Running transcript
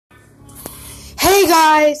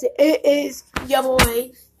guys, it is your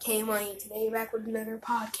boy Kmoney. Today, back with another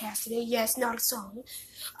podcast. Today, yes, not a song.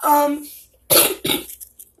 It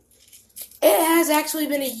has actually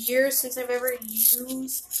been a year since I've ever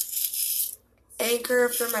used Anchor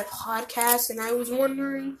for my podcast, and I was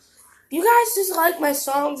wondering, do you guys just like my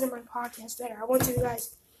songs and my podcast better? I want you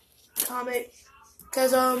guys to comment,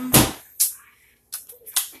 because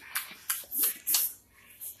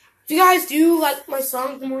if you guys do like my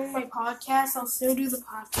songs more than my podcast, I'll still do the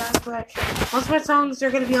podcast, but most of my songs are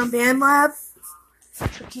going to be on BandLab, so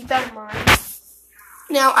keep that in mind.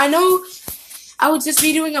 Now, I know I would just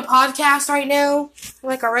be doing a podcast right now,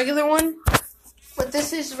 like a regular one, but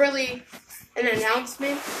this is really an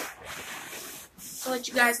announcement to let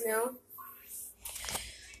you guys know.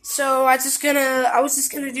 So I was just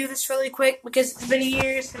gonna do this really quick because it's been a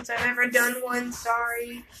year since I've ever done one.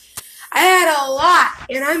 Sorry. I had a lot,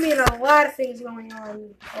 and I mean a lot of things going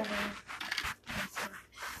on over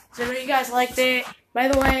so I know you guys liked it. By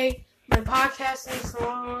the way, my podcast and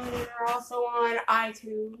songs are also on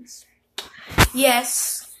iTunes.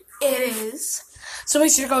 Yes, it is. So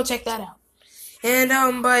make sure to go check that out.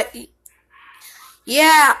 And, but,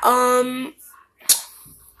 yeah, I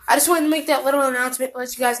just wanted to make that little announcement to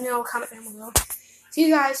let you guys know. Comment down below. See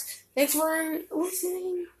you guys. Thanks for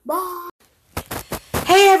listening. Bye.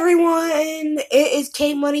 Hey everyone, it is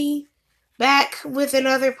Kmoney back with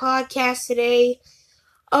another podcast today.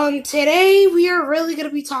 Today we are really going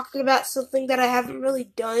to be talking about something that I haven't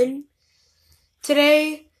really done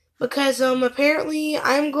today because, apparently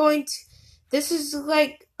this is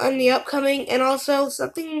like on the upcoming and also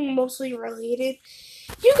something mostly related.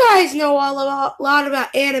 You guys know a lot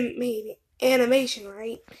about animation,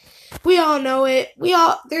 right? We all know it.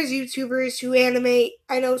 There's YouTubers who animate.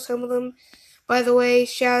 I know some of them. By the way,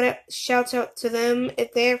 shouts out to them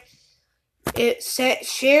share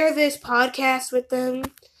this podcast with them.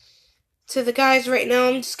 To the guys right now,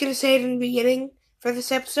 I'm just gonna say it in the beginning for this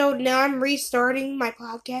episode. Now I'm restarting my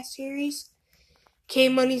podcast series,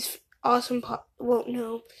 Kmoney's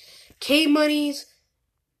Kmoney's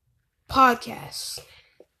podcast.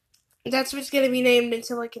 That's what's gonna be named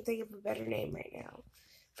until I can think of a better name right now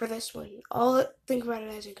for this one. I'll think about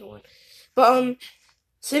it as I go on. But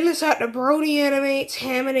send this out to Brody Animates,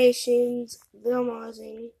 Haminations, Bill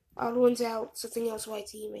Mozing, Odd Ones Out, Something Else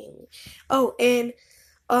YT mainly. Oh, and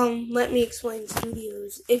Let Me Explain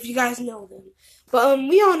Studios, if you guys know them. But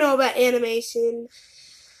we all know about animation,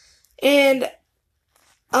 and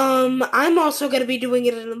I'm also gonna be doing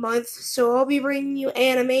it in a month, so I'll be bringing you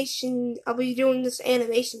animation. I'll be doing this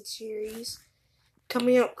animation series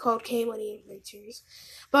coming out called Kmoney Adventures.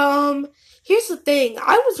 But here's the thing.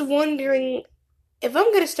 I was wondering, if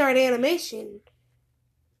I'm going to start animation,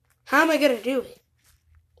 how am I going to do it?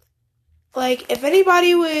 Like, if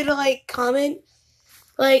anybody would, like, comment,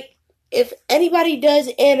 like, if anybody does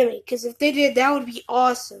animate, because if they did, that would be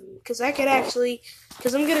awesome, because I'm going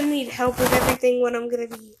to need help with everything when I'm going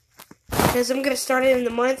to be, because I'm going to start it in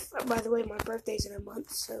the month. By the way, my birthday's in a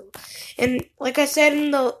month, so, and like I said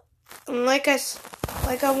like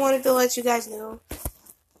I wanted to let you guys know,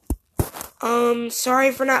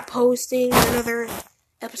 sorry for not posting another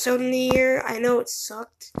episode in the year. I know it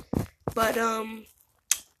sucked, but, I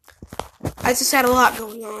just had a lot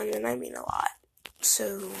going on, and I mean a lot,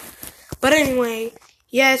 so, but anyway,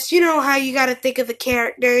 yes, you know how you gotta think of the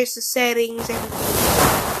characters, the settings,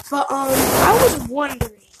 everything, but, I was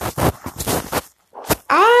wondering,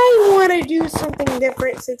 I want to do something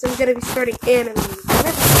different since I'm gonna be starting animating.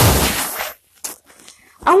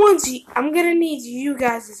 I'm gonna need you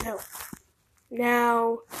guys' help.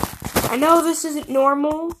 Now, I know this isn't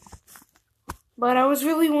normal, but I was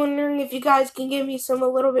really wondering if you guys can give me a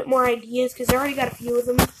little bit more ideas, because I already got a few of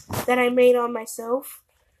them that I made on myself.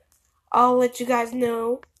 I'll let you guys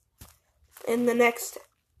know in the next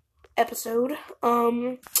episode.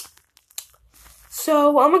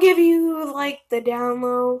 So I'm gonna give you, like, the down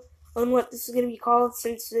low on what this is gonna be called,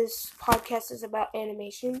 since this podcast is about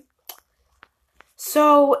animation.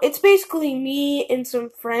 So, it's basically me and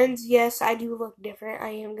some friends. Yes, I do look different. I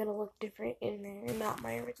am going to look different in there, not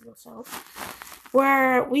my original self.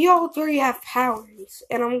 Where we all three have powers,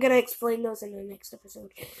 and I'm going to explain those in the next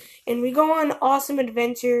episode. And we go on awesome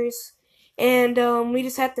adventures, and we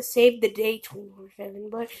just have to save the day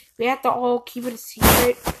 24/7, but we have to all keep it a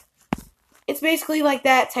secret. It's basically like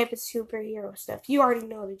that type of superhero stuff. You already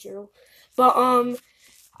know the drill. But,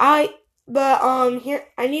 here,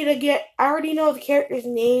 I already know the characters'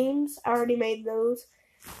 names. I already made those.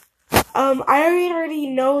 I already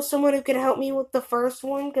know someone who can help me with the first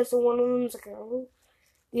one, because one of them's a girl.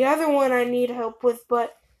 The other one I need help with,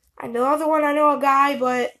 but I know a guy,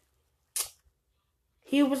 but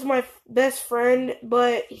he was my best friend,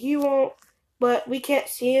 but we can't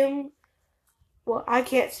see him. Well, I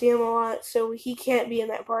can't see him a lot, so he can't be in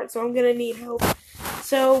that part, so I'm gonna need help.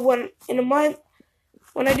 So in a month,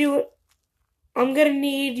 when I do it, I'm gonna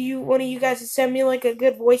need one of you guys to send me like a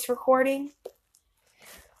good voice recording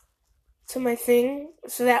to my thing,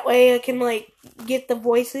 so that way I can like get the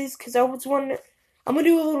voices, because I'm gonna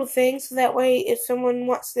do a little thing, so that way if someone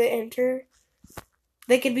wants to enter,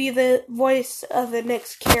 they could be the voice of the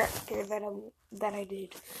next character that I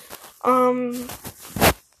did.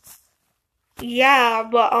 Yeah,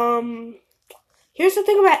 but here's the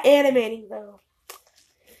thing about animating though.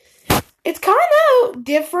 It's kind of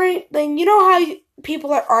different than, you know how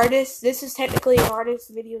people are artists. This is technically an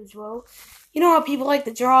artist video as well. You know how people like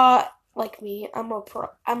to draw, like me. I'm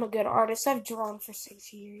a good artist. I've drawn for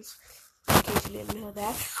 6 years. In case you didn't know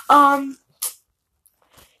that.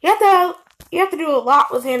 You have to do a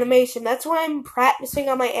lot with animation. That's why I'm practicing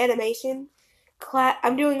on my animation class.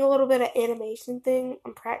 I'm doing a little bit of animation thing.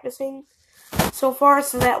 I'm practicing so far,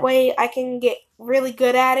 so that way I can get really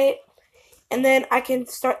good at it. And then I can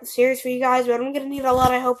start the series for you guys, but I'm going to need a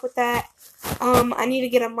lot of help with that. I need to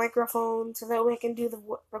get a microphone so that way I can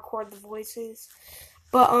record the voices.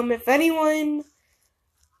 But if any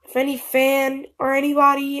fan or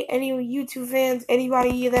anybody, any YouTube fans,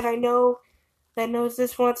 anybody that I know that knows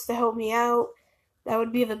this wants to help me out, that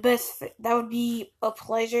would be the best. That would be a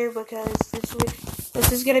pleasure, because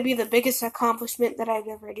this is going to be the biggest accomplishment that I'd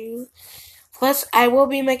ever do. Plus, I will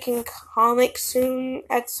be making comics soon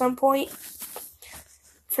at some point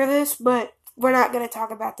for this, but we're not going to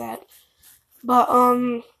talk about that. But,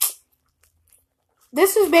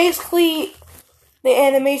 this is basically the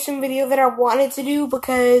animation video that I wanted to do,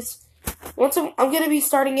 because once I'm going to be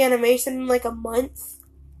starting animation in like a month,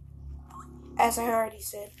 as I already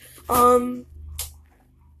said. But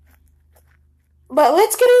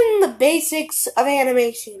let's get in the basics of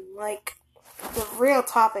animation, like the real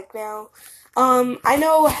topic now. I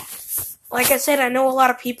know, like I said, I know a lot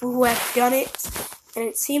of people who have done it, and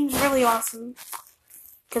it seems really awesome,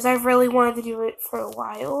 because I've really wanted to do it for a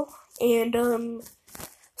while. And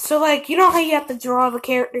so like, you know how you have to draw the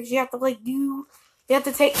characters, you have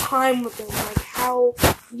to take time with them, like how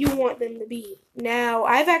you want them to be. Now,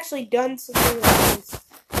 I've actually done something like this,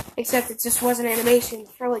 except it just wasn't animation,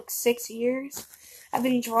 for like 6 years. I've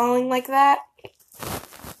been drawing like that.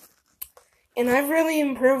 And I've really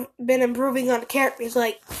been improving on the characters.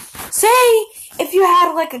 Like, say, if you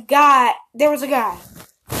had like there was a guy.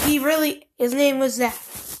 His name was that.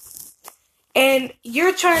 And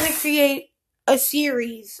you're trying to create a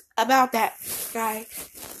series about that guy.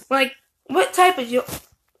 Like, what type of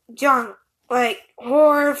genre? Like,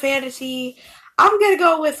 horror, fantasy? I'm gonna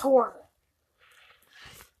go with horror.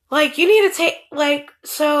 Like, you need to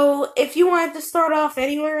so if you wanted to start off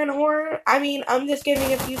anywhere in horror, I mean, I'm just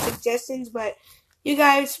giving a few suggestions, but you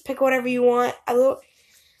guys pick whatever you want.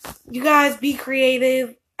 You guys be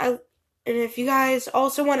creative. And if you guys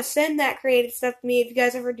also want to send that creative stuff to me, if you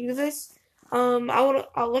guys ever do this,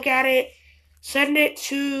 I'll look at it, send it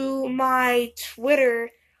to my Twitter.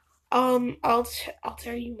 I'll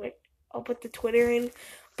tell you I'll put the Twitter in,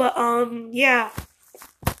 but yeah.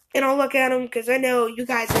 And I'll look at them, because I know you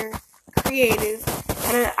guys are creative.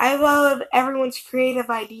 And I love everyone's creative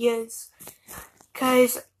ideas.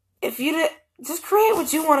 Because if you just create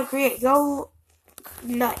what you want to create. Go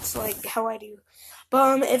nuts, like how I do.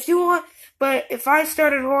 But if I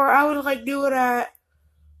started horror, I would like do it at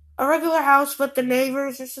a regular house, but the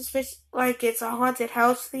neighbors are suspicious, like it's a haunted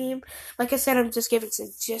house theme. Like I said, I'm just giving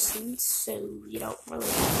suggestions, so you don't really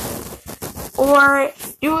have to. Or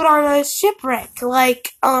do it on a shipwreck,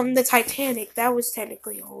 like the Titanic. That was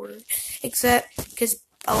technically horror, except because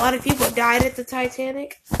a lot of people died at the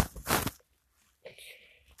Titanic.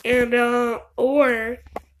 And or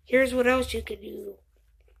here's what else you could do.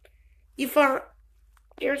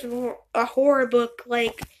 Here's a horror book,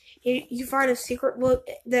 like you find a secret book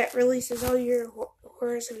that releases all your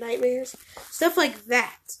horrors and nightmares, stuff like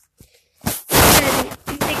that. And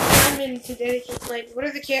you take time into dedicate, like, what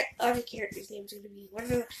are the other characters' names going to be? What are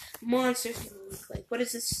the monsters going to look like? What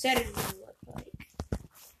is the setting going to look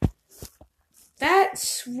like?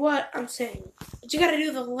 That's what I'm saying. But you got to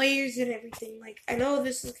do the layers and everything. Like, I know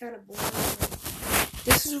this is kind of boring, but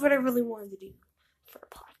this is what I really wanted to do for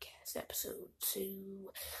a podcast episode. So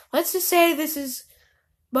let's just say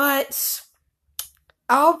but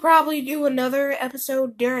I'll probably do another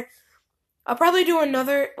episode I'll probably do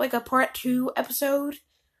another, like a part 2 episode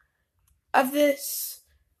of this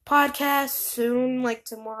podcast soon, like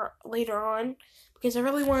tomorrow, later on, because I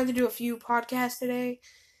really wanted to do a few podcasts today,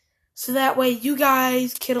 so that way you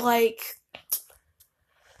guys could, like,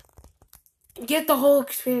 get the whole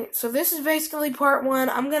experience. So this is basically part 1.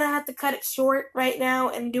 I'm gonna have to cut it short right now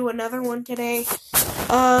and do another one today.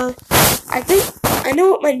 I think I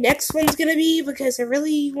know what my next one's gonna be because I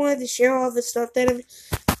really wanted to share all the stuff that I've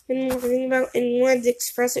been learning about and wanted to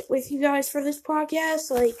express it with you guys for this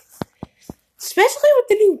podcast. Like, especially with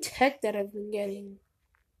the new tech that I've been getting.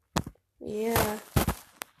 Yeah.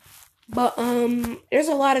 But, there's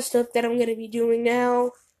a lot of stuff that I'm gonna be doing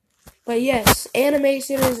now. But yes,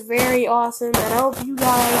 animation is very awesome, and I hope you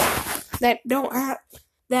guys that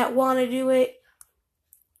want to do it,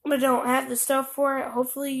 but don't have the stuff for it,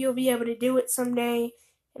 hopefully you'll be able to do it someday.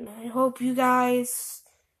 And I hope you guys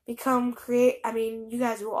become you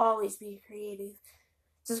guys will always be creative.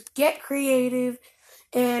 Just get creative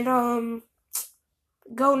and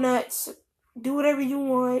go nuts. Do whatever you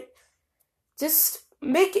want. Just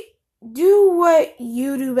do what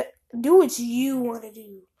you do. Do what you want to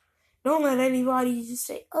do. Don't let anybody just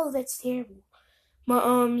say, "Oh, that's terrible." But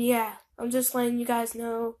yeah, I'm just letting you guys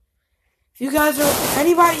know. If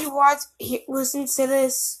anybody who listens to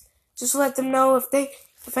this, just let them know if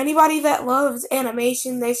anybody that loves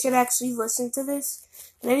animation, they should actually listen to this.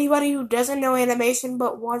 And anybody who doesn't know animation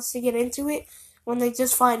but wants to get into it, when they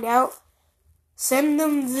just find out, send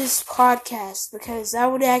them this podcast because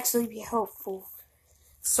that would actually be helpful.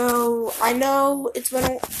 So, I know it's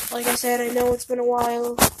been, like I said, I know it's been a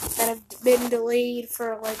while that I've been delayed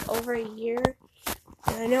for like over a year.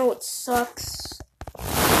 And I know it sucks. Right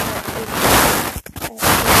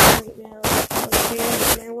now,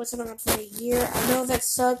 and I wasn't on for a year. I know that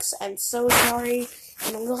sucks. I'm so sorry.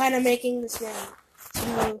 And I'm glad I'm making this now.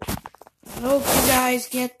 So, I hope you guys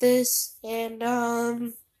get this.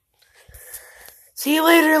 And, see you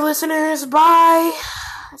later, listeners. Bye.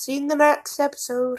 See you in the next episode.